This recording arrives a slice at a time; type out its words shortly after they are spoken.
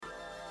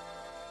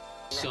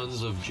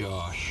Sons of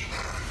Josh.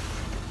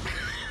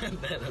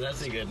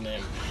 That's a good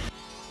name.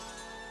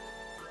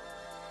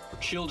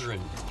 Children,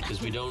 because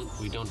we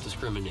don't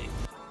discriminate.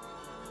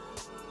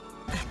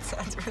 That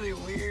sounds really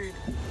weird.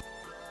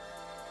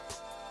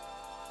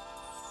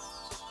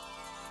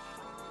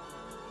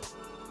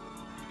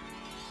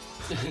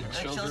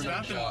 Children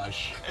of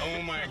Josh.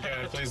 Oh my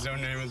god, please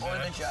don't name it Or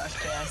that. the Josh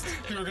cast.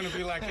 You're gonna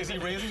be like, is he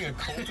raising a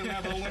cult in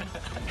that building?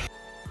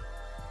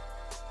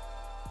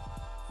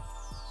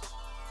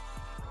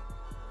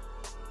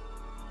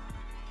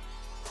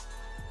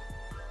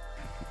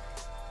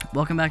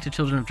 Welcome back to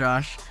Children of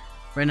Josh.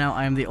 Right now,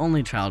 I am the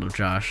only child of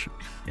Josh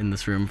in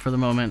this room for the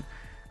moment.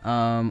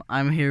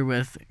 I'm here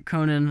with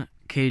Conan,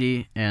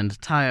 Katie, and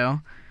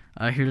Tayo,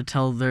 here to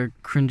tell their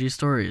cringy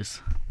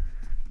stories.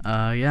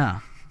 Yeah.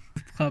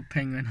 Club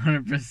Penguin,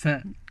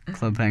 100%.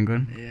 Club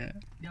Penguin. Yeah.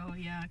 Oh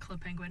yeah,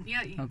 Club Penguin.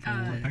 Yeah,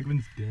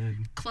 Penguin's dead.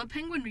 Club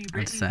Penguin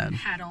That's sad. Rewritten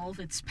had all of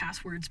its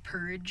passwords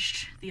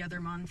purged the other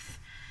month.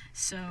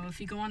 So if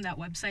you go on that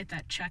website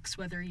that checks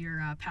whether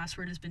your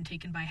password has been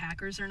taken by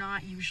hackers or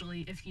not,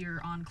 usually if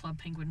you're on Club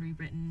Penguin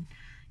Rewritten,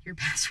 your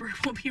password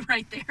will be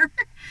right there.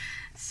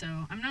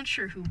 So I'm not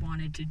sure who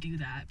wanted to do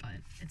that, but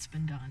it's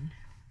been done.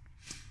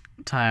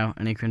 Tayo,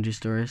 any cringy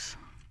stories?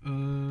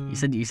 You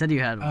said you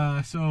had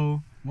one.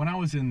 So when I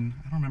was in,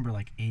 I don't remember,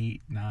 like 8,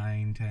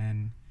 9,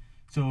 10.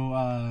 So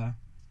I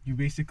would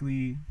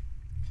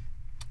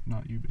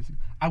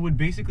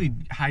basically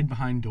hide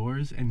behind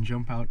doors and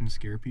jump out and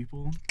scare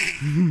people.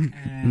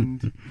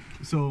 And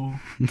so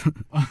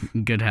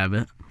Good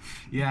habit.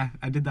 yeah,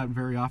 I did that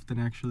very often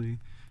actually.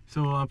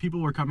 So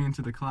people were coming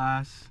into the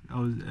class.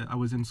 I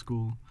was in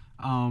school.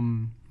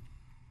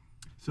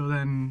 So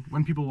then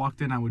when people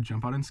walked in, I would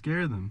jump out and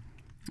scare them.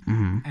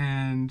 Mm-hmm.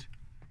 And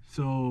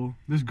so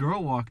this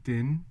girl walked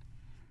in,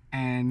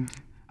 and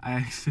I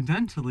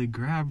accidentally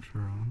grabbed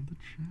her on the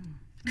chin.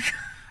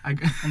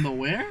 On the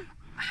where?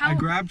 I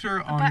grabbed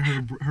her on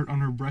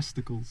her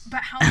breasticles.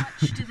 But how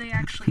much do they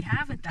actually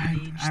have at that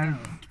age, though?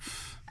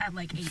 At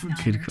like 8, 9,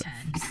 or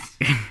 10?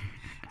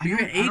 You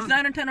were 8,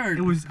 9, or 10, or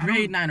It was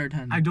grade 9 or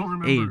 10? I don't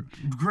remember.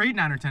 Grade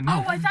 9 or 10.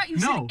 No. Oh, I thought you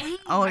said 8.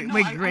 Oh,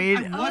 wait,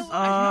 grade. No.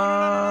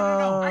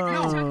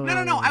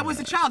 I was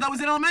a child. That was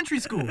in elementary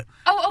school.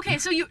 Oh, okay.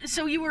 So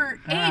you were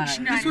age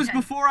 9. This was or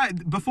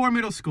 10. before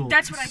middle school.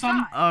 That's what I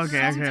thought. Okay.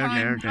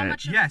 How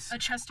much of Yes. a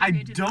chest I area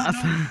did you don't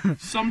have? know.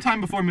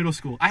 Sometime before middle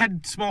school. I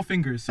had small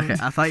fingers. So Okay,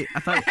 I thought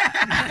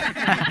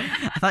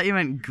I thought you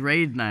meant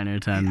grade 9 or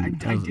 10.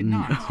 I did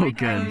not. Oh,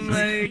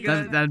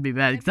 good. That'd be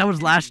bad. 'Cause that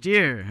was last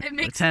year. It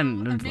makes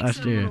 10 it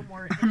last a year. little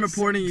more innocent. I'm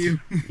reporting you.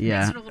 Yeah.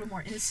 Makes it a little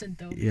more innocent,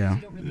 though, because Yeah.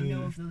 you don't really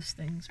know of those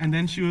things. And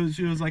then she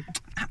was like,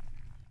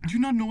 "Do you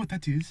not know what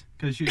that is?"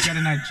 Because she had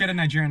a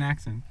Nigerian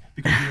accent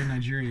because we were in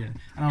Nigeria.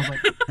 And I was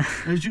like,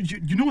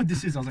 you know what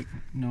this is?" I was like,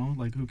 "No,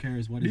 like who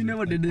cares? What is it?" You know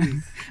what Like- it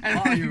is.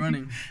 While you're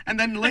running. And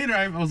then later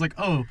I was like,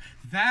 "Oh,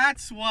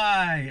 that's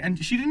why."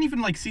 And she didn't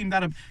even like seem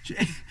that.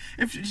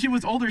 If she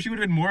was older, she would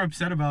have been more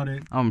upset about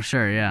it. Oh, I'm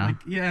sure, yeah. Like,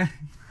 yeah.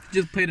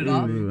 Just played it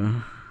off.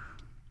 Ooh.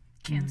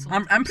 Cancel.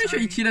 I'm pretty sure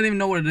sorry. she doesn't even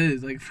know what it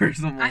is, like, first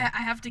of all. I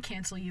have to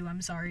cancel you.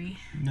 I'm sorry.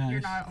 Nice. You're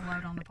not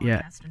allowed on the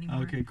Yeah. podcast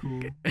anymore. Okay,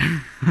 cool.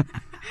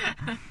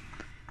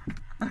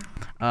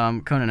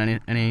 Conan,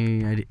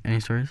 any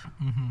stories?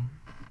 Mm-hmm.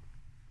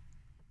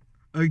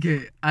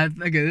 Okay,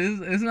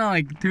 it's not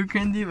like too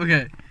cringy.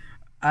 Okay,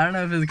 I don't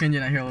know if it's cringy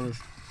and I hear all this.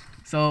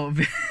 So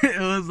it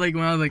was like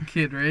when I was a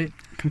kid, right?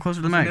 Come closer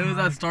to the mic. It was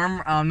at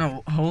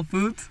Whole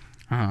Foods.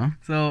 Uh-huh.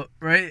 So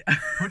right,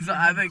 so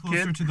as a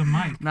Closer kid, to the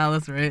mic. now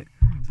listen, right?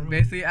 So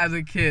basically, as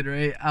a kid,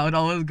 right, I would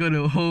always go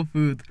to Whole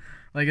Foods,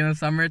 like in the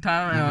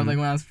summertime, and I was like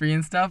when I was free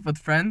and stuff with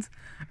friends,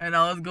 and I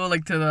always go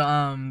like to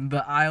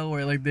the aisle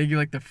where like they give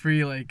like the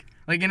free like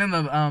in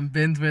the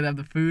bins where they have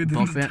the foods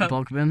and stuff.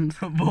 Bulk bins?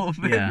 Bulk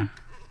bin. Yeah.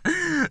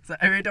 So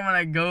every time when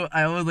I go,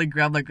 I always like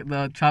grab like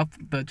the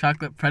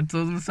chocolate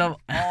pretzels and stuff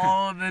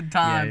all the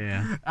time.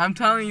 Yeah. I'm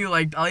telling you,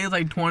 like I'll use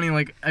like 20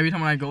 like every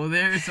time when I go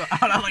there. So I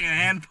would have like a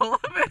handful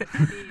of it.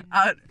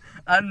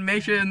 I'd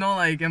make sure there's no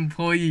like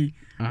employee,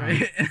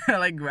 right? And I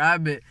like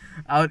grab it.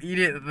 I would eat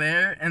it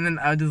there, and then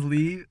I would just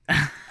leave,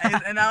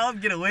 and I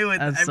would get away with it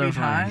That's every so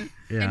funny. time.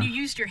 Yeah. And you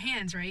used your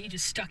hands, right? You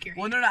just stuck your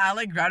Well, hand. no, I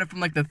like grabbed it from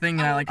like the thing,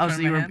 and I like. Oh, put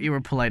so it in my hand. you were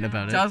polite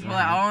about it. Just like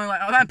I only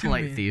like not too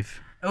polite many. thief.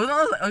 It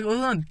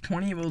wasn't like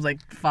 20, but it was like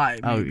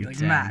 5. Oh, maybe, like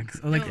damn. max.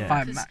 It was like No,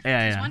 5 'cause- max.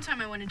 Yeah, 'cause yeah. one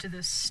time I went into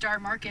the Star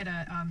Market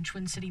at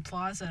Twin City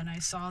Plaza, and I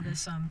saw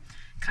this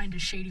kind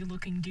of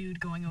shady-looking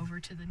dude going over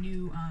to the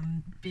new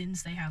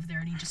bins they have there,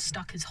 and he just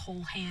stuck his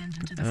whole hand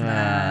into the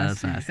That's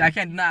See, nasty. I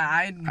can't. Nah,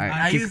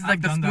 I keep- use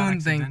like the spoon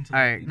thing. All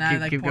right, Nah, I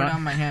like keep pour it going.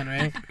 on my hand,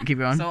 right? Keep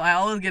going. So I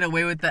always get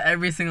away with that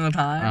every single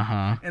time.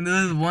 Uh-huh. And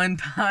there was one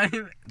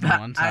time that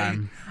One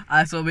time.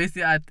 I so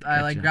basically I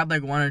like Gotcha. grabbed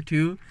like 1 or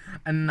 2,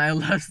 and I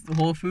left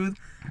Whole Foods,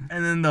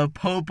 and then the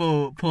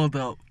popo pulled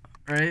up,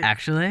 right?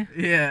 Actually?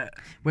 Yeah.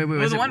 Wait,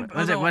 was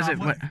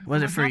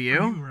it for you?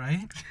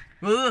 Right?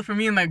 Well, it was for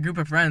me and my group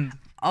of friends.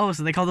 Oh,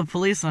 so they called the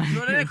police on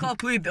No, they didn't call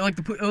police. Like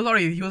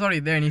he was already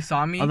there, and he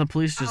saw me. Oh, the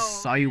police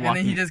just saw you and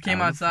walking. then he just came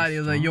out of the outside. He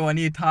was like, store. "Yo, I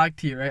need to talk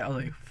to you," right? I was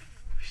like,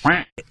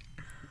 shit.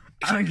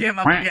 I'm gonna get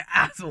my fucking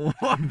asshole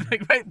whooped,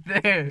 like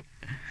right there.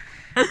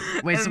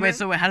 Wait,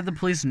 so how did the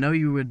police know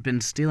you had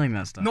been stealing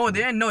that stuff? No, they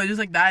didn't know. It's just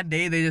like that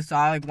day they just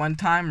saw like one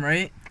time,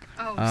 right?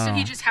 Oh, Oh. so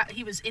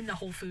he was in the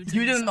Whole Foods. He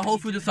was and just in the Whole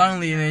somebody Foods did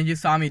suddenly, it. and then he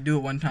just saw me do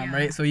it one time, Yeah.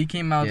 right? So he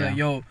came out, Yeah. like,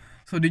 yo,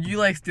 so did you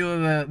steal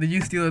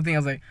the thing? I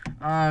was like,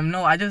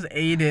 no, I just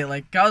ate it.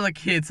 Like, I was a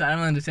kid, so I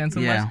don't understand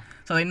so Yeah. much.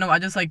 So like, no, I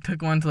just like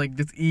took one to like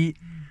just eat,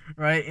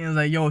 right? And it was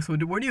like, yo, so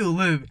where do you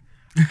live?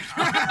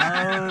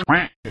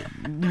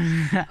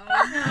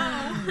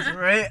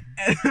 Right?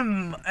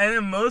 And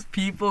then most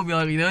people be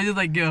like, they'll just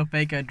like give a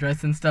fake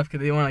address and stuff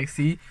because they want to like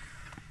see.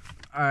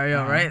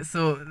 Alright, right?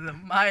 So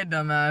my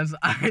dumbass,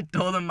 I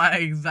told him my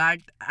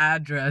exact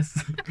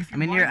address. I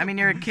mean,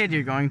 you're a kid.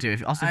 You're going to.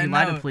 If I you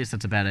lie to know. the police,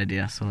 that's a bad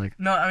idea. So like,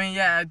 No, I mean,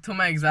 yeah, I told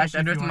my exact Especially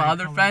if address to you my are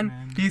other colored, friend.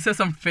 man. He said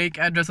some fake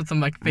address with some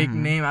like fake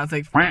name. I was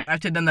like, I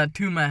should have done that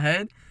to my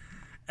head.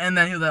 And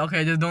then he was like,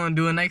 okay, just don't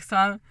do it next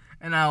time.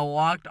 And I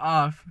walked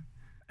off.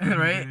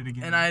 Right? did it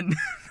again. And I,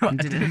 no, I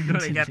didn't do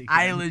it again.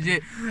 I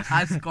legit,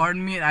 I scarred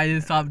me and I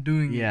just stopped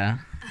doing it. yeah.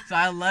 So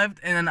I left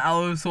and then I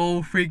was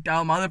so freaked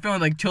out. My other friend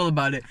was like chill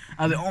about it.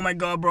 I was like, oh my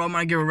god, bro, I'm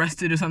gonna get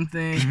arrested or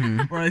something.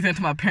 Or I sent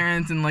to my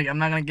parents and like I'm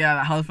not gonna get out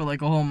of the house for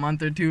like a whole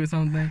month or two or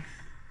something.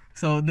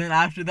 So then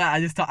after that, I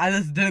just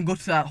didn't go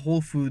to that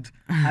Whole Foods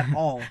at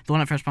all. The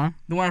one at Fresh Pond.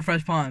 The one at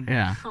Fresh Pond.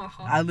 Yeah.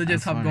 I legit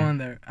That's stopped funny. going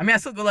there. I mean, I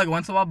still go like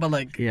once in a while, but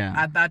like Yeah.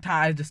 at that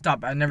time, I just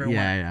stopped. I never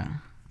Yeah, went. yeah.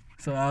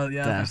 So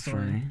yeah, That's story.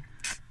 funny.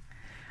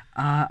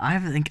 I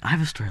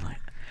have a story like.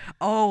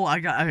 Oh, I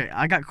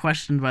got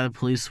questioned by the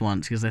police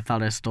once because they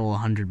thought I stole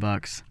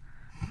 $100,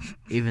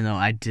 even though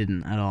I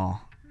didn't at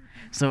all.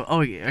 So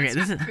okay, It's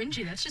this not is.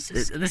 cringy. That's just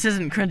This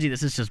isn't cringy.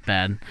 This is just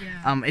bad.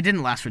 Yeah. It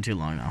didn't last for too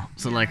long though.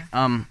 So Yeah. like,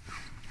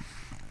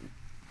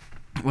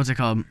 what's it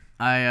called?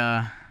 So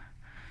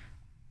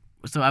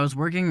I was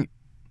working.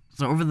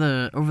 So over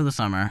the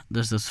summer,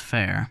 there's this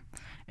fair,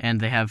 and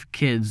they have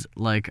kids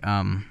like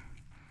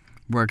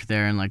work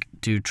there and like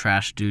do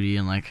trash duty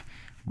and like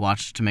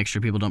watch to make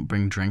sure people don't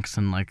bring drinks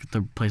and like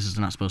the places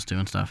they're not supposed to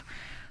and stuff.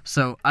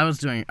 So I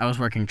was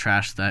working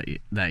trash that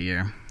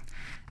year,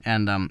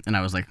 and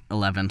I was like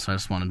 11, so I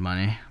just wanted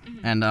money,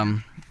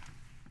 and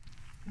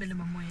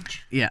minimum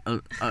wage. yeah,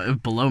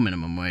 below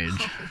minimum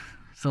wage.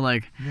 So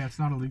like, Yeah, it's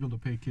not illegal to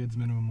pay kids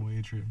minimum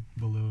wage or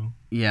below.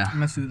 yeah, I'm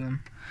gonna sue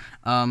them.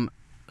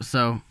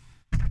 so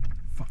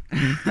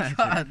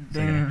God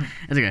damn.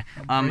 it's okay.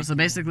 So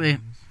basically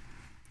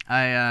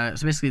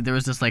there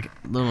was this like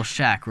little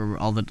shack where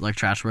all the like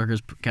trash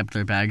workers kept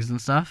their bags and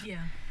stuff,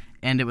 Yeah.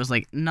 and it was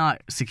like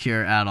not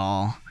secure at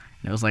all.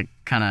 It was like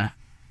kind of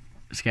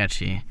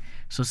sketchy.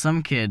 So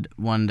some kid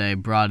one day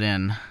brought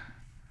in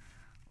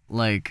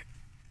like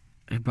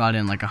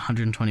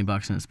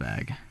 $120 in his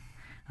bag.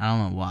 I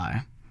don't know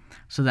why.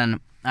 So then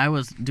I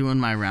was doing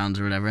my rounds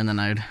or whatever, and then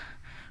I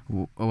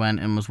went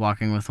and was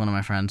walking with one of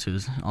my friends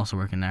who's also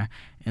working there,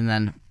 and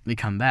then we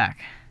come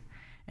back,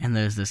 and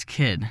there's this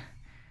kid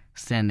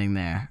standing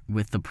there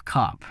with the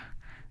cop,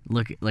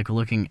 looking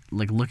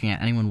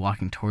at anyone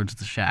walking towards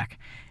the shack,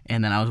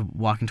 and then I was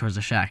walking towards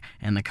the shack,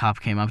 and the cop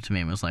came up to me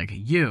and was like,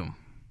 "You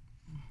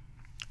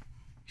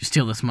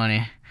steal this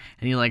money,"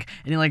 and he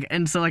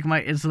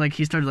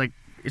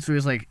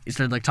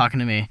started talking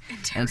to me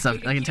and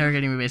stuff, like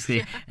interrogating me basically.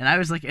 Yeah. And I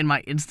was like,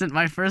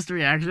 my first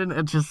reaction,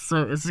 it's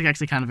like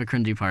actually kind of a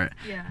cringy part.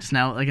 Yeah. Just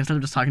now, like instead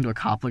of just talking to a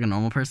cop like a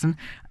normal person,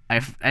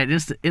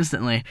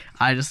 instantly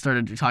I just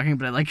started talking,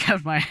 but I like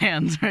kept my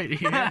hands right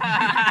here.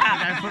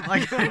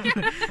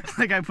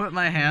 I put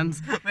my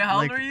hands. Wait, how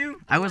old like, were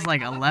you? I was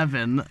like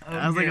 11.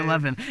 I was like Okay.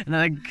 11, and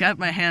I kept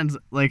my hands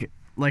like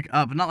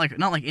up, not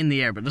like in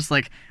the air, but just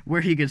like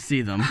where he could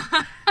see them.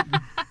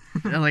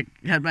 I like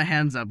had my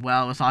hands up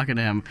while I was talking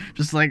to him,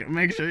 just like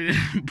make sure he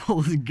didn't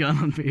pull his gun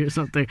on me or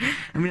something.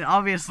 I mean,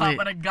 obviously,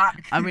 But I got.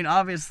 I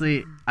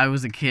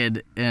was a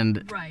kid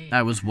and Right.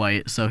 I was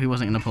white, so he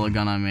wasn't gonna pull a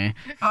gun on me.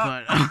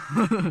 But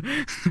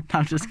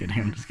I'm just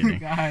kidding.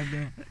 God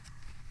damn.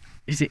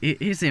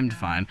 He seemed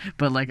fine,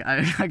 but like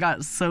I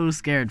got so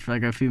scared for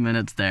like a few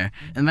minutes there.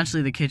 And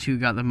eventually, the kid who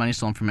got the money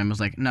stolen from him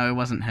was like, "No, it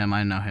wasn't him.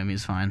 I know him.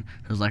 He's fine."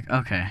 I was like,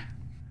 "Okay,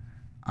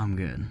 I'm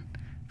good."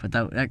 But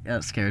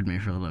that scared me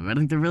for a little bit. I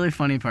think the really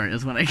funny part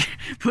is when I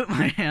put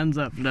my hands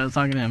up and I was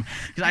talking to him,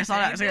 because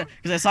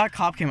I saw a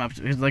cop came up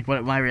to me. Like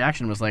what my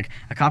reaction was like,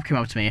 a cop came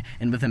up to me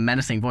and with a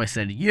menacing voice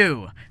said,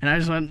 "You," and I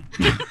just went.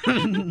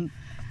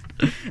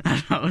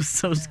 I was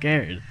so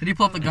scared. Did he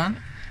pull up the gun?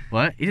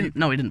 What? He didn't.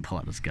 No, he didn't pull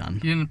out his gun.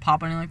 He didn't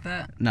pop anything like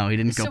that? No, he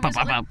didn't go. So Pop, was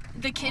pop, it, pop.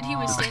 like, the kid he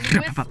was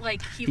standing with,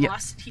 like he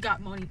got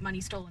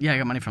money stolen? Yeah, I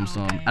got money from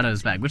stolen Okay. out of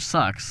his bag, which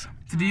sucks.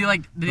 So did he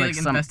like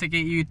some-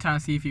 investigate you, trying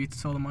to see if you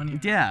stole the money?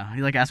 Yeah,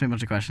 he like asked me a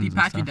bunch of questions. Did he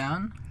pat and you stuff.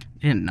 down?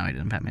 He didn't. No, he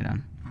didn't pat me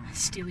down.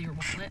 Steal your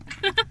wallet.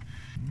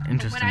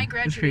 Interesting. When I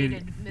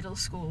graduated middle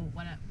school,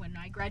 when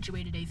I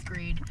graduated 8th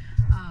grade,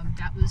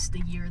 that was the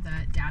year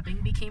that dabbing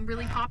became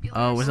really popular.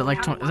 Oh, was So it we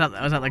like had a was lot that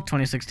of was that like people-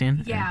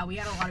 2016? Yeah, we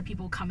had a lot of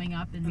people coming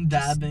up and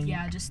Dabbing.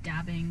 Just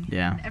dabbing.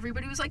 Yeah. And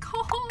everybody was like,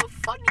 "Oh,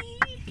 funny."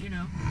 you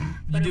know.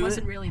 But it do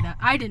wasn't it? really that.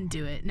 I didn't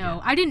do it.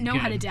 No, I didn't know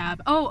how to Good.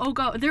 dab. Oh,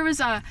 go. There was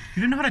a.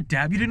 You didn't know how to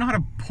dab. You didn't know how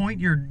to point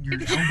your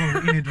elbow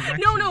in a direction.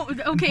 No,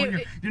 and okay, point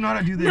you didn't know how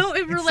to do this. No,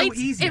 it It's relates.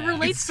 So easy. It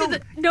relates It's to so-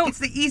 the. No, It's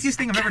the easiest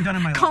thing I've ever done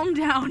in my life. calm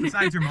down.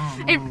 Besides your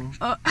mom. It,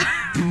 Oh.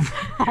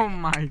 Oh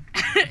my.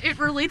 it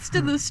relates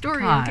to the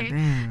story, God okay?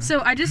 damn.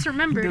 So I just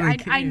remembered. really I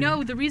care.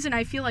 know the reason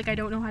I feel like I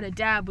don't know how to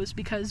dab was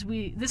because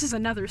this is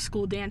another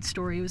school dance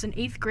story. It was in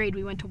 8th grade.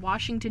 We went to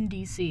Washington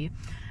D.C.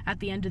 at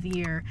the end of the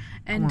year,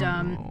 and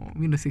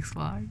we went to Six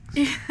Flags.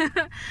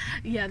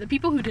 yeah, the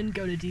people who didn't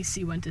go to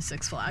D.C. went to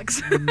Six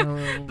Flags.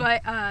 No.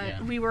 But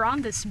we were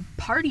on this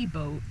party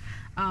boat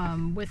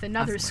with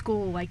another That's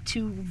school, like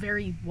 2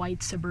 very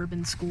white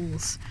suburban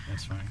schools.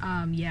 That's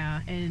right.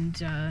 Yeah,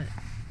 and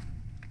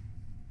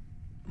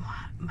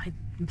my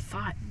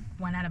thought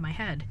went out of my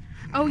head.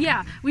 Oh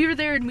yeah, we were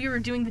there and we were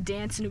doing the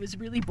dance and it was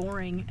really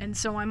boring. And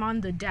so I'm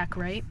on the deck,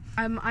 right?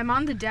 I'm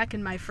on the deck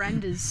and my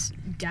friend is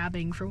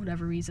dabbing for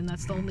whatever reason.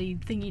 That's the only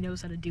thing he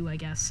knows how to do, I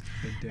guess.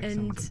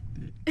 And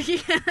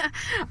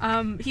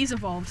he's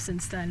evolved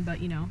since then, but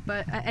you know.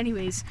 But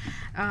anyways,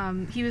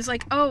 he was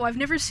like, "Oh, I've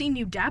never seen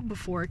you dab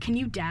before. Can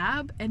you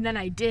dab?" And then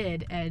I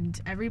did, and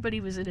everybody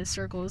was in a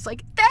circle. It was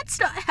like, "That's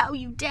not how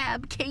you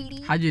dab,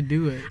 Katie." How'd you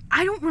do it?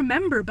 I don't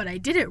remember, but I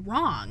did it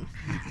wrong.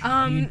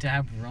 You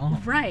dab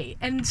wrong. Right,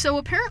 and so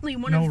apparently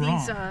one No of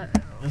these. wrong.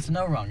 There's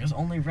no wrong. There's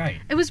only right.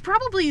 It was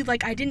probably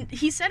like I didn't.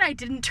 He said I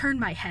didn't turn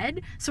my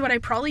head, so what I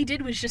probably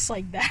did was just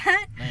like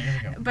that.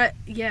 There you go. But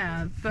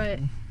yeah, but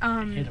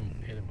Hit him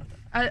with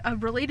it. a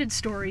related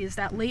story is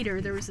that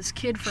later there was this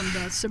kid from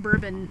the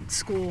suburban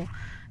school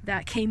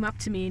that came up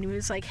to me and he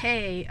was like,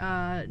 "Hey,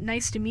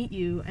 nice to meet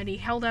you," and he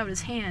held out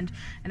his hand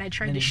and I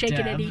tried And to he shake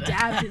it and he dabbed.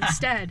 dabbed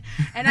instead,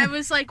 and I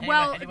was like,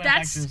 "Well,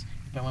 that's."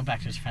 But went back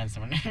to his friends.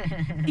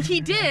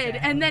 He did,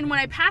 and then when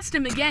I passed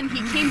him again,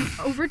 he came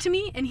over to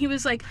me and he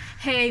was like,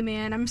 "Hey,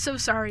 man, I'm so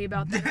sorry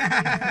about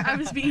that. I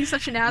was being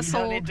such an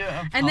asshole." need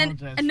to And then,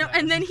 apologize and, no, for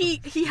and that. then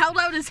he held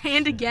out his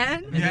hand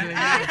again.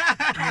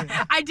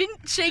 Yeah. I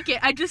didn't shake it.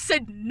 I just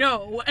said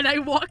no, and I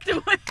walked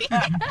away.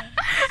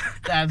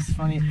 That's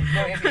funny.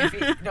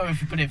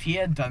 But if he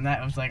had done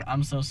that, it was like,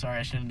 I'm so sorry,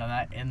 I shouldn't have done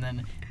that, and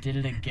then did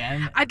it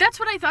again. That's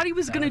what I thought he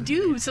was gonna would be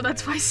do, so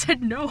that's why I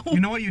said no. You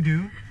know what you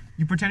do?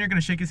 You pretend you're gonna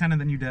shake his hand and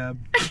then you dab.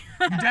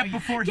 You dab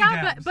before he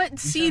Yeah, dabs. but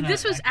see, said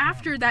this that was back then.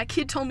 after that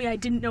kid told me I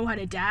didn't know how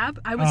to dab.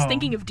 I was Oh.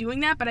 thinking of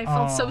doing that, but I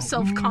felt so Oh.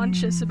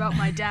 self-conscious about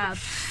my dab.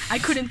 I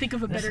couldn't think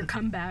of a better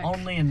comeback.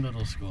 Only in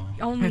middle school.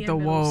 Only Hit in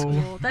the middle whoa.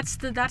 school.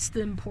 That's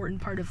the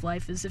important part of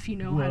life is if you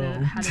know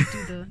Whoa. how to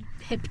do the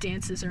hip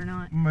dances or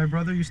not. My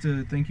brother used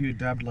to think you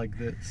dabbed like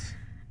this.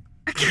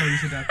 So you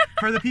should dab.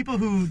 For the people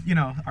who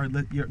are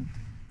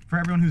for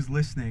everyone who's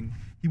listening,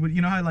 he would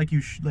how like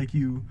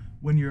you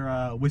when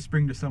you're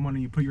whispering to someone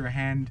and you put your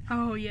hand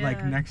Oh yeah.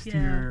 like next to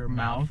yeah. your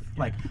mouth,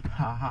 like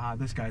ha ha ha,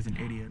 this guy's an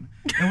idiot.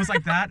 It was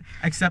like that,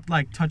 except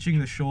like touching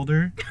the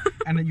shoulder,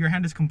 and your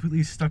hand is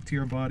completely stuck to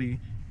your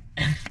body.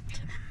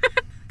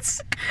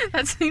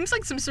 That seems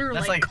like some sort of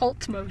That's like like-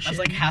 cult motion. That's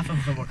like half of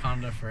the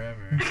Wakanda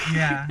Forever.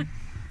 Yeah.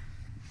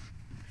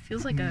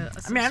 Feels like a.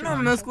 I mean, I know in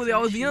middle school they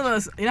always, you know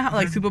how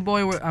like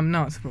Superboy were,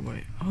 not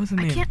Superboy. What was the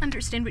I name? can't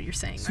understand what you're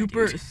saying. my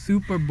dude.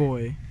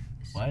 Superboy.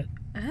 What?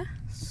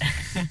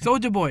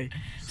 Soldier Boy.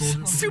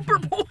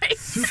 Superboy.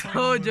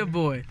 Soldier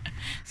Boy.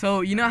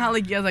 So you know how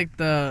like he has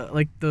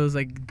like those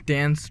like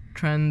dance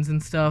trends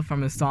and stuff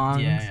from his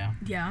songs. Yeah.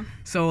 Yeah.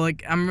 So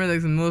like I remember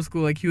like in middle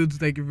school like he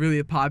was like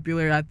really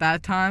popular at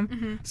that time.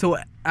 Mm-hmm. So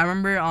I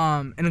remember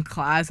in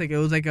class like it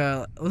was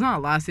not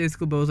a last day of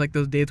school but it was like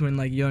those days when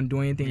like you don't do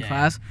anything in Yeah.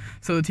 class.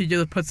 So the teacher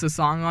just puts the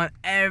song on,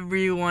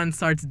 everyone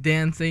starts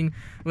dancing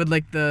with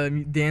like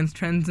the dance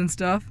trends and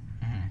stuff.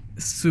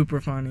 Super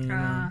funny, you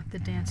know. The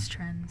dance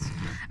trends.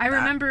 I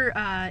remember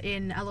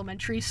in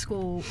elementary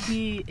school,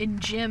 in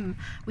gym,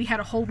 we had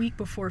a whole week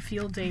before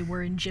field day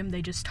where in gym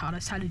they just taught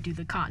us how to do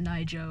the Cotton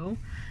Eye Joe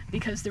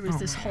because there was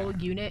this whole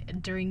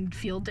unit during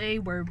field day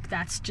where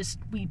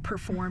we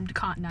performed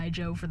Cotton Eye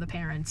Joe for the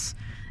parents.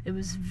 It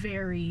was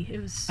very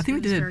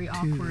too.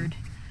 awkward.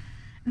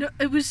 No,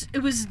 it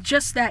was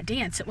just that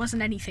dance. It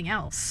wasn't anything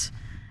else.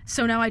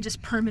 So now I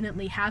just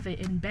permanently have it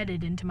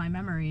embedded into my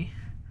memory.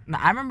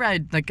 I remember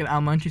in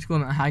elementary school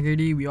in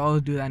Haggerty, we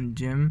always do that in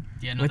gym.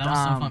 Yeah, no, with, that was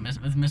so fun.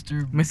 With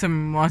Mr.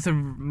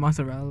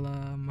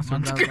 Mozzarella.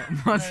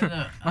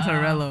 No.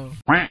 Mozzarella.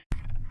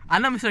 I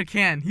know Mr.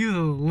 Can. He was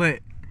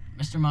lit.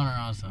 Mr.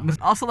 Monterosso.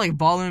 But also like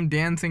ballroom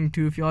dancing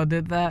too. If y'all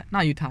did that,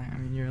 not you, Ty. I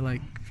mean, you're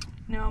like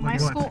No, my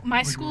Like what? school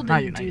Like school what? Not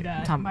didn't you, do not you. I'm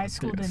that. talking My about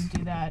school this. didn't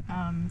do that.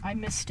 I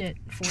missed it,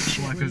 Why?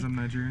 fortunately. Because I'm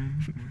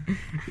Nigerian.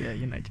 yeah,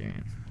 you're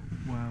Nigerian.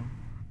 Wow.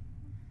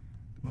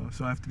 Wow.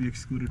 So I have to be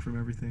excluded from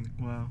everything.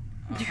 Wow.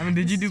 I mean,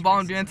 did you do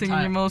ballroom dancing in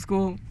your middle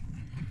school?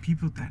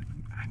 People that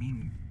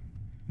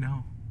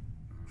no.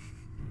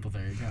 Well,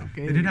 there you go.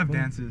 Okay. They did have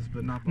dances,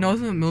 but not. No, it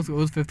wasn't middle school.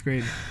 It was 5th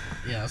grade.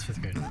 Yeah, that was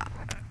 5th grade.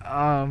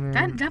 Oh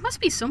man. That must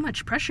be so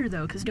much pressure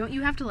though, because don't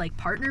you have to like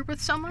partner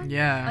with someone?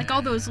 Yeah. Like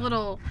all those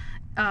little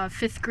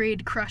fifth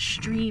grade crush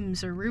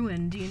dreams are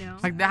ruined, you know.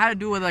 Like, that had to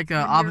do with, like,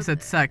 you're-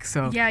 opposite sex,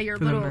 so... Yeah, your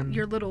for the little men.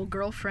 your little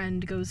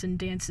girlfriend goes and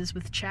dances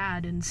with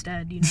Chad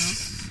instead, you know.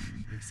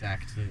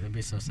 Exactly. That'd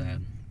be so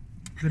sad.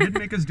 They did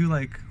make us do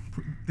like,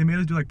 they made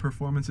us do like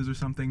performances or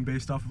something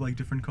based off of like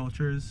different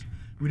cultures.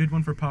 We did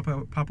one for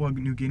Papua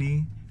New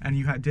Guinea, and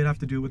you had, did have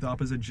to do it with the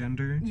opposite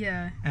gender.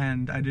 Yeah.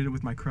 And I did it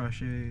with my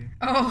crush.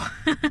 Oh,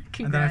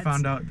 congrats.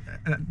 And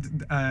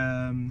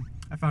then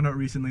I found out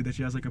recently that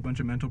she has like a bunch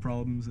of mental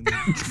problems. And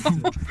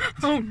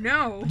Oh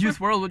no. Juice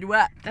WRLD, where you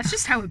at? That's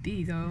just how it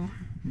be, though.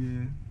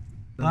 yeah.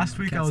 Last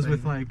week I Can't was say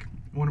with that. like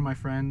one of my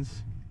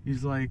friends.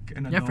 He's like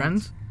an adult. Yeah,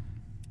 friends?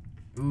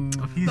 Ooh.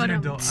 He's But, an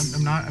adult.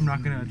 I'm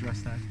not gonna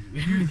address that.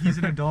 He's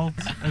an adult,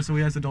 and so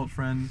he has adult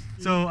friends.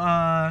 So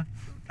I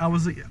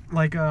was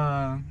like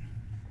I've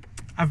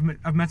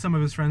met some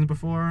of his friends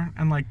before,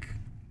 and like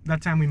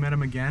that time we met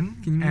him again,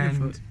 Can you move your and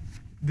foot?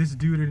 this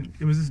dude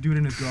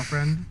and his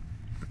girlfriend,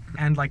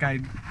 and like I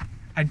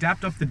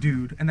dapped up the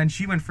dude, and then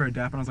she went for a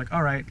dap, and I was like,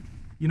 all right,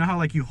 you know how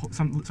like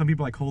some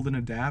people like hold in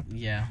a dap.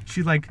 Yeah.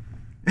 She like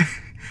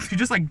she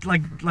just like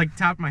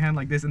tapped my hand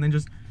like this, and then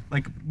just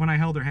like when I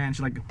held her hand,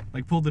 she like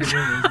pulled it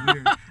away. It was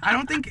weird.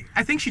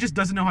 I think she just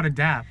doesn't know how to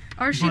dap.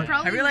 Or she But-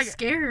 probably Have you, like-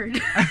 scared.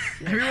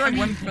 Have you ever, like,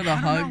 went for the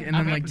hug and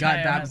then, like,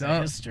 got dabbed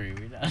up? History.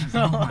 We don't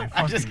Oh know. my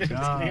I'm just fucking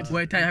gonna God. continue to-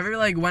 Wait, Ty, have you ever,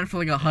 like, went for,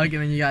 like, a hug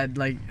and then you got,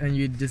 like, and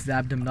you just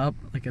dabbed him up,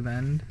 like, at the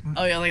end?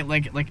 Oh yeah, like go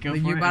Like, for you it.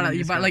 and about then to,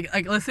 you just about, go-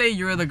 like, let's say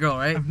you're the girl,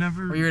 right? I've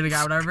never. Or you're the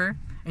guy, whatever,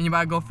 and you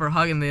about to go for a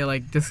hug and they,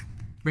 like, just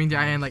bring their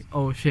hand, like,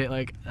 oh, shit,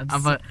 like, That's-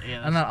 I'm, not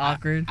yeah, I'm not that's-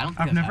 awkward. I don't think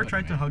I've that's never happened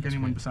tried to me. hug That's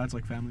anyone weird. besides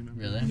like family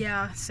members. Really?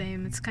 Yeah,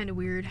 same. It's kind of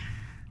weird.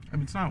 I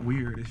mean, it's not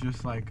weird. It's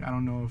just like I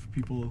don't know if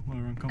people are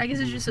uncomfortable. I guess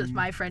it's just with with me.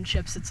 my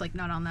friendships, it's like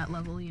not on that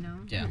level, you know?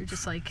 Yeah. You're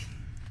just like,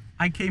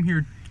 I came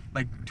here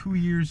like 2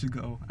 years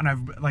ago, and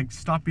I've like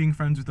stopped being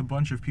friends with a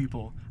bunch of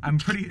people.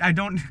 I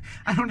don't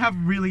have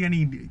really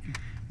any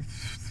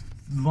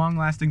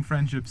long-lasting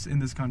friendships in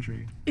this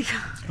country.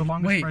 The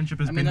longest Wait, friendship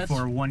has I mean, been that's-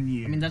 for 1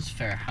 year. I mean that's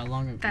fair. How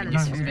long have That you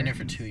is you've fair. been here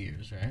for 2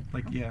 years, right?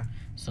 like yeah.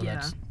 So Yeah.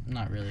 that's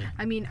not really.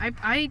 I mean,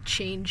 I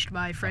changed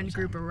my friend was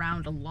group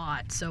around a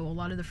lot, so a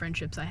lot of the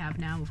friendships I have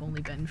now have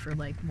only been for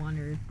like one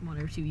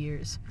or 2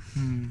 years.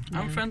 I'm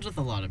Yeah. friends with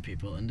a lot of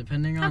people, and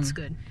depending on That's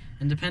good.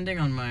 and depending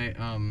on my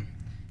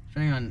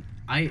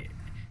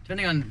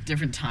depending on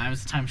different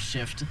times, time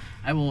shift,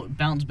 I will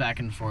bounce back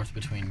and forth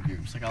between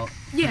groups. Like I'll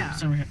Yeah.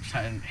 sometimes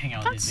try and hang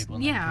out with these That's people.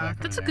 And then go yeah, back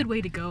that's over a good there.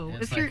 way to go.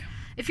 It's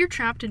If you're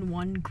trapped in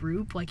one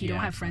group, like you don't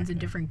Yeah, have friends in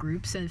exactly. different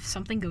groups, and if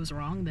something goes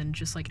wrong, then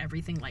just like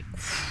everything like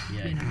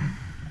Yeah. you know.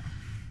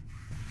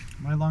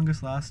 My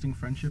longest lasting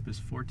friendship is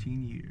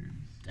 14 years.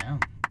 Down.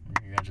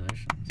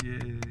 Congratulations.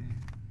 Yeah.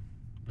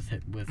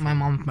 With My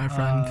mom's my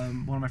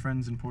friend. One of my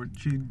friends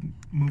she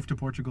moved to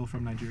Portugal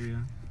from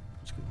Nigeria.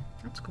 That's cool.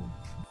 That's cool.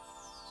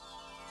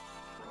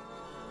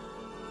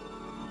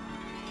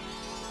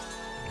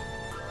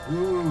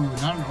 Ooh,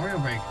 not an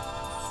Oreo break,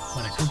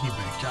 but a cookie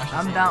break. Josh is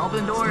I'm here. down,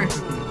 open the door.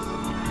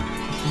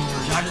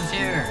 Josh is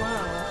here.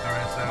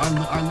 Alright, so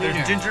Our leader.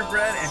 there's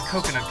gingerbread and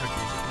coconut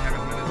cookies. You can have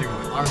as many as you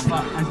want. Our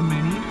As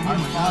many? Our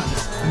father.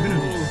 I'm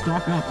gonna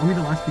stock up. Are we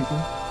the last people?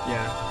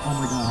 Yeah. Oh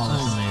my god. Oh,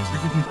 that's amazing. That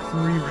gives me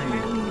free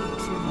reign.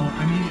 Oh,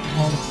 I need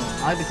all of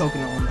them. I like the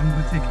coconut one. I'm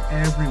gonna take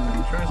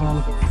everyone. Try All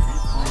of them.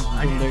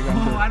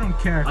 Oh, I don't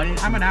care. I need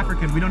I'm an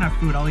African. We don't have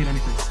food. I'll eat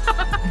anything.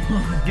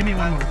 Give me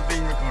one more. That's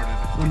being recorded.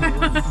 One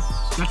more.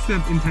 That's the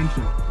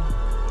intention.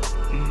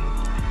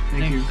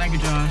 Thank you. Thank you,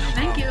 Josh.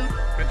 Thank you.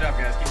 Good job,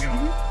 guys. Keep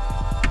going.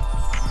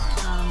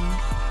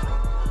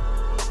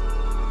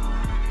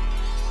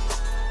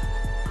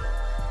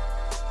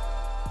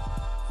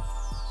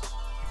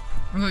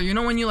 Okay, you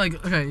know when you like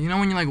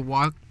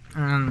walk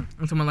and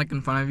someone like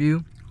in front of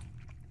you,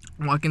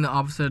 walk in the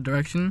opposite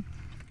direction,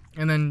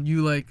 and then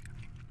you like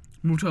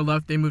move to the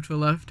left, they move to the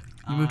left,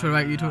 you move to the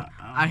right, you to.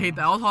 I hate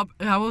that.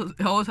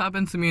 It always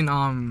happens to me in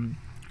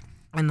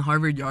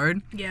Harvard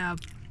Yard. Yeah.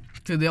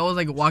 So they always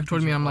like walk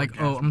toward me and I'm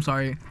like, oh, I'm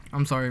sorry,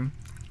 and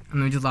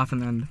they just laugh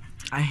and end.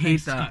 I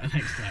hate that.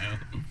 Thanks,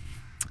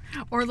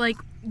 Kyle. Or like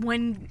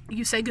when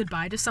you say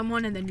goodbye to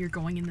someone and then you're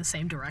going in the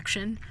same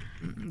direction.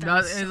 That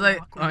That's is so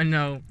like, awkward. I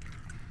know.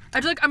 I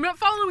was like, I'm not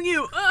following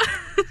you.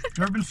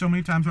 There have been so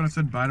many times when I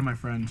said bye to my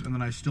friends and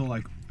then I still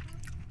like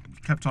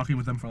kept talking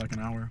with them for like an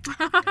hour.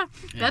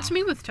 That's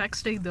me with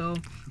texting though,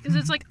 because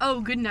it's like, oh,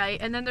 good night,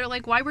 and then they're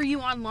like, why were you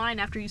online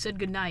after you said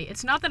good night?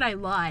 It's not that I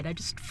lied, I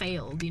just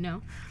failed, you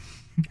know.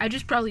 I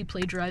just probably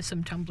plagiarized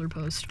some Tumblr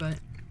post, but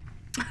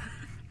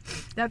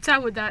that's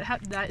how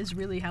that is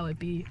really how it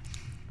be.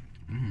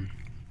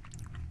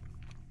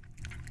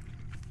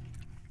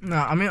 No,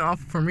 I mean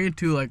for me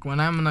too. Like when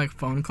I'm in like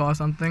phone call or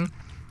something,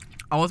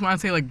 I always want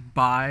to say like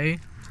bye.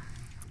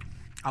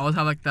 I always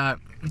have like that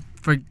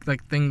for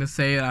like thing to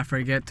say that I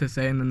forget to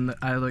say, and then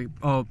I like,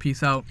 oh,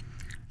 peace out,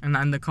 and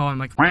I end the call. I'm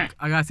like,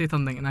 I gotta say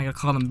something, and I gotta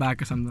call them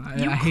back or something.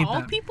 You I hate call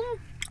that. people?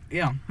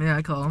 Yeah. Yeah,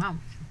 I call. Wow.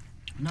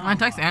 No. I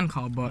text and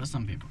call, But but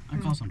some people. I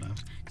call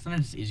sometimes.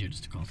 Sometimes it's easier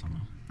just to call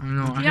someone. I don't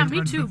know. The Yeah, gingerbread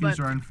me too, cookies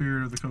but- are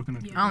inferior to the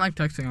coconut. Yeah. I don't like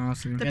texting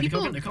honestly. The Yeah,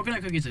 people- the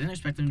coconut cookies, I didn't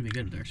expect them to be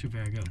good, but they're actually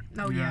very good.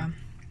 Oh Yeah. yeah.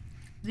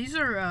 These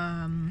are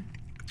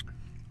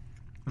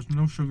There's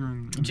no sugar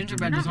in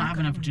Gingerbread They're does not not have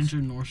enough good. ginger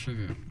nor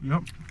sugar.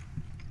 Yep.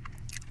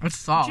 It's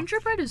soft.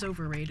 gingerbread is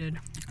overrated.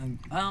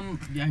 Yeah,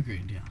 I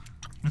agreed, yeah.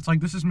 It's like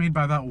this is made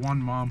by that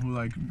one mom who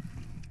like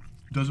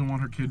doesn't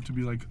want her kid to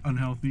be like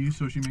unhealthy,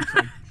 so she makes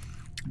like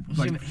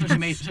So she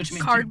made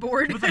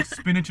Cardboard. with like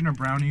spinach in her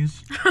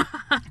brownies.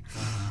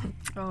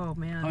 Oh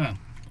man. Okay,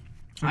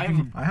 So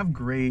I have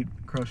great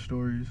crush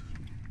stories.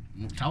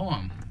 tell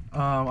them.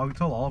 I'll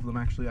tell all of them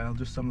actually. I'll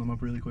just sum them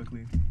up really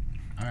quickly.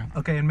 Alright.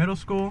 Okay, in middle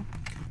school,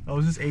 I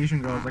was this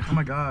Asian girl. I was like, oh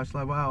my gosh,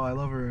 like wow, I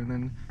love her. And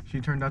then she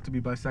turned out to be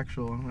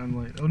bisexual. And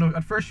I'm like, oh no.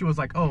 At first she was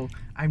like, oh,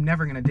 I'm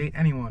never gonna date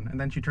anyone. And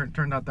then she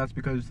turned out that's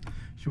because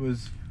she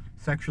was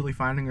sexually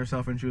finding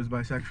herself and she was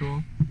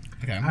bisexual.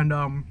 Okay.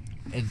 And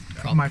Is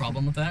my-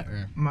 problem with that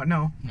or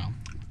no, no?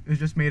 it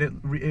just made it.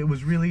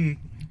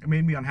 It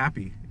made me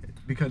unhappy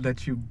because that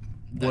she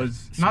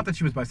was not that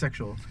she was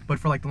bisexual, but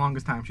for like the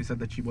longest time she said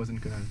that she wasn't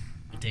gonna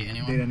Date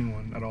anyone? date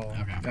anyone at all,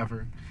 Okay.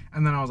 ever.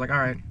 And then I was like, all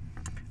right.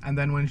 And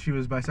then when she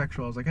was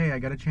bisexual, I was like, hey, I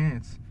got a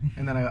chance.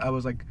 And then I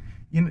was like,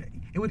 you know,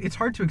 it's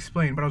hard to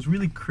explain, but I was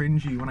really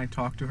cringy when I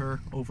talked to her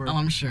over. Oh,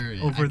 I'm sure.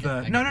 Yeah, over I get-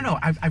 I no. get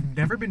it.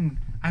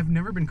 I've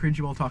never been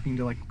cringy while talking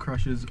to like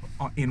crushes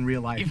in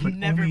real life. You've but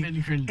never only,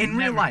 been cringy. in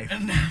real Never. life.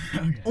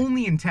 Okay.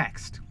 Only in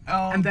text.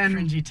 Oh, and then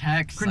cringy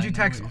text. I know Cringy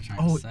text. what you're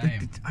trying Oh, to say.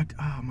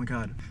 oh my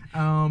god.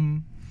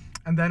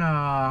 And then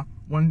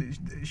when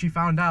she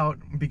found out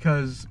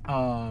because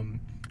I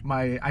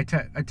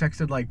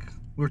texted like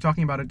we were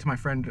talking about it to my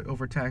friend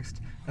over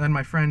text, and then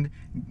my friend,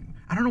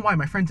 I don't know why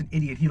my friend's an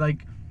idiot. He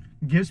like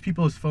gives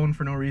people his phone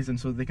for no reason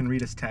so they can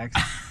read his text,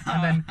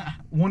 and then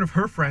one of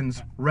her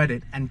friends read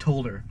it and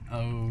told her.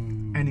 Oh.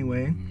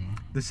 Anyway,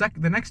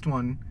 the next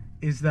one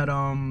is that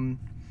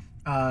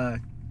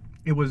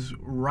it was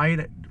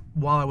right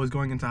while I was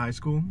going into high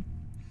school,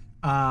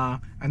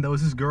 and there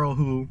was this girl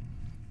who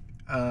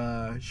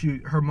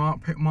her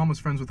mom was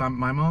friends with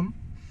my mom,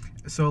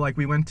 so like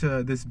we went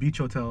to this beach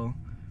hotel.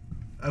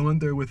 I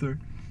went there with her,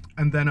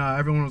 and then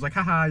everyone was like,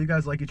 haha, you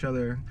guys like each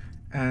other.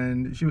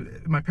 And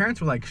my parents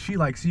were like, she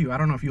likes you. I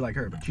don't know if you like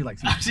her, but she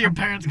likes you. So your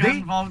parents got They-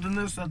 involved in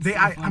this? That's so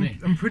funny.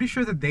 I'm pretty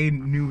sure that they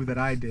knew that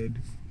I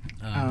did.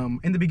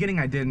 In the beginning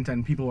I didn't,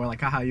 and people were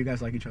like, haha, you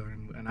guys like each other,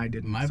 and I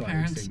didn't. My so I would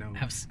parents say no.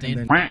 have stayed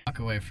And the then, fuck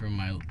away from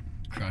my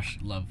crush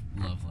love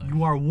life.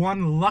 you are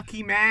one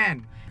lucky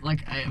man.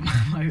 Like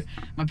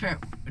my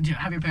parent. Do you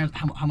have your parents?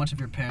 How much of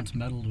your parents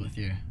meddled with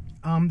you?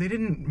 They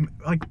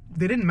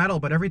didn't meddle,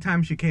 but every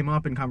time she came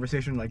up in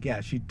conversation, like, yeah,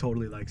 she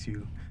totally likes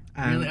you.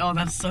 And, Really? Oh,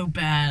 that's so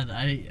bad.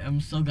 I'm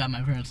so glad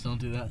my parents don't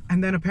do that.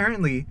 and then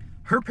apparently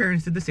her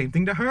parents did the same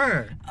thing to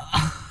her.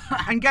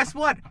 And guess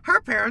what?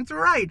 Her parents were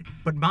right,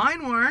 but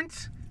mine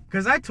weren't.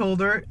 Because I told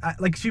her,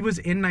 like, she was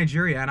in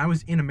Nigeria and I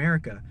was in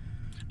America.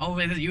 Oh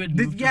wait, you had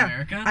moved to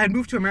America? I had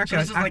moved to America So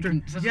this is like- after.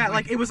 this is yeah,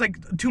 like- like it was like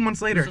 2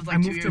 months later. This was like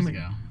I 2 moved years to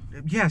ago.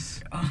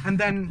 Yes, and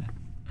then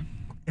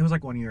it was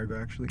like 1 year ago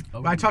actually.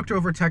 Oh. But I talked to her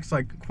over text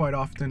like quite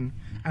often,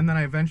 and then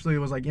I eventually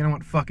was like, you know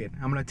what, fuck it,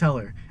 I'm gonna tell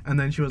her. And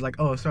then she was like,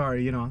 oh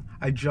sorry, you know,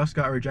 I just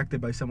got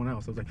rejected by someone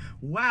else. I was like,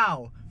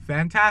 wow,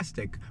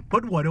 fantastic.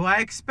 But what do I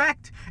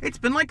expect? It's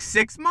been like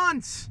 6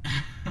 months.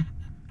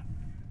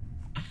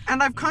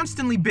 And I've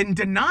constantly been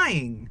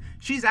denying.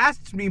 She's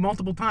asked me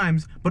multiple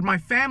times, but my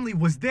family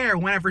was there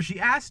whenever she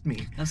asked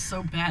me. That's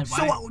so bad.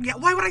 Why? So yeah,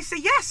 why would I say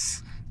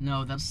yes?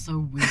 No, that's so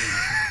weird.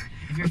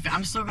 If you're,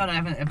 I'm so glad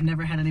I've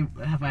never had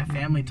have my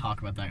family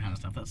talk about that kind of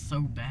stuff. That's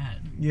so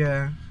bad.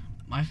 Yeah,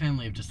 My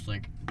family just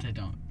like they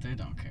don't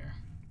care.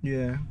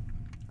 yeah.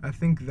 I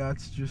think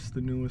that's just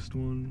the newest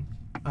one.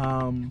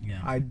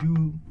 Yeah. I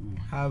do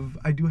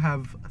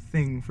have a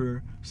thing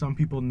for some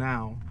people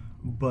now,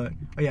 but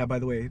oh yeah. By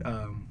the way,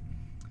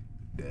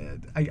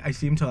 I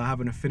seem to have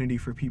an affinity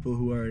for people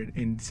who are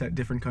in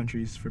different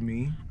countries from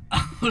me.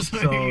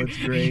 So it's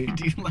great.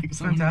 Do you like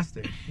someone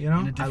Fantastic, you know.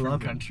 in a I different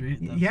love country?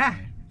 it. That's Yeah,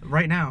 funny.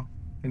 right now,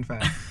 in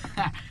fact.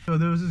 So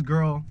there was this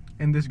girl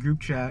in this group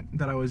chat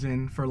that I was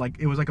in for like,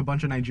 it was like a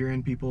bunch of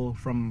Nigerian people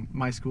from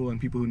my school and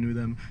people who knew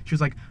them. She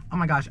was like, oh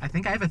my gosh, I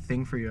think I have a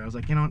thing for you. I was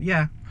like, you know,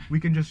 yeah, we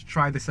can just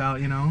try this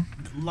out, you know.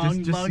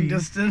 Long Just see.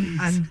 distance.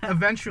 And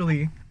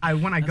eventually,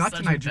 when I That's got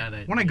such to a Nigeria,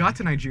 bad when I idea. got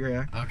to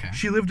Nigeria, Okay.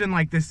 she lived in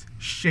like this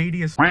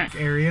shadiest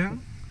area,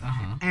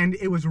 Uh-huh. and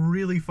it was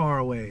really far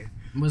away.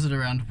 Was it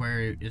around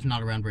where? It's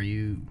not around where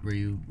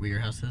your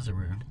house is, or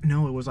where?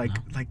 No, it was like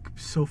No? like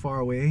so far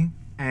away,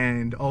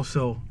 and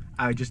also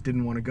I just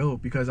didn't want to go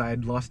because I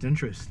had lost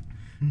interest,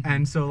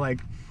 and so like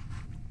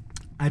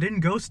I didn't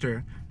ghost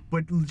her,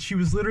 but she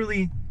was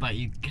literally But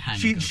you kind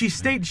of. she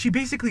stayed. She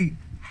basically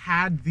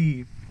had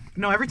the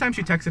no. Every time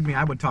she texted me,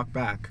 I would talk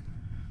back,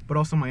 but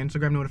also my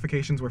Instagram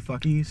notifications were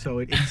fucky, so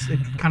it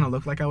kind of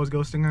looked like I was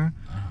ghosting her.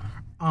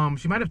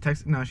 She might have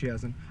texted. No, she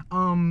hasn't.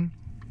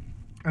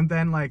 And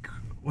then like,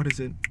 what is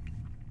it?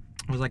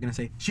 What was I gonna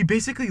say? She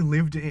basically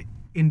lived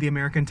in the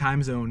American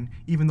time zone,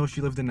 even though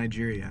she lived in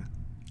Nigeria.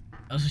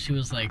 Oh, so she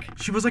was like.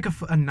 She was like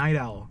a night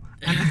owl.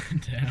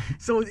 Damn.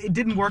 So it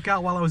didn't work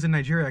out while I was in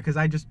Nigeria because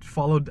I just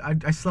followed.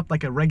 I slept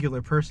like a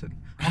regular person,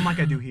 unlike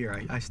I do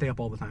here. I stay up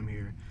all the time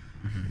here,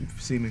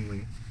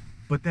 seemingly.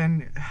 But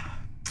then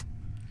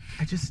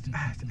I just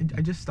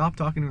stopped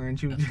talking to her, and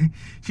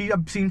she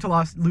seemed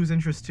to lose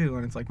interest too.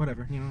 And it's like,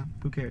 whatever,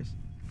 who cares?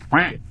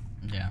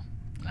 Yeah.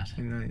 That's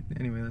Anyway,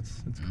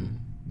 that's cool.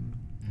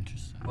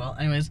 interesting. Well,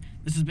 anyways,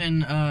 this has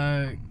been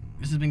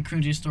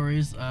Cringy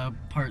Stories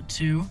Part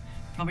 2.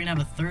 Probably gonna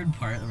have a third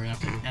part that we're gonna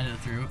have to edit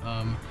through.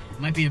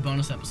 Might be a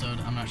bonus episode,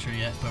 I'm not sure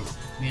yet, but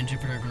me and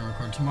Jupiter are gonna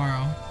record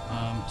tomorrow.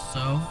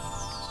 So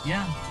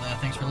yeah,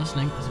 thanks for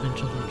listening. This has been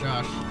Children of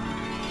Josh.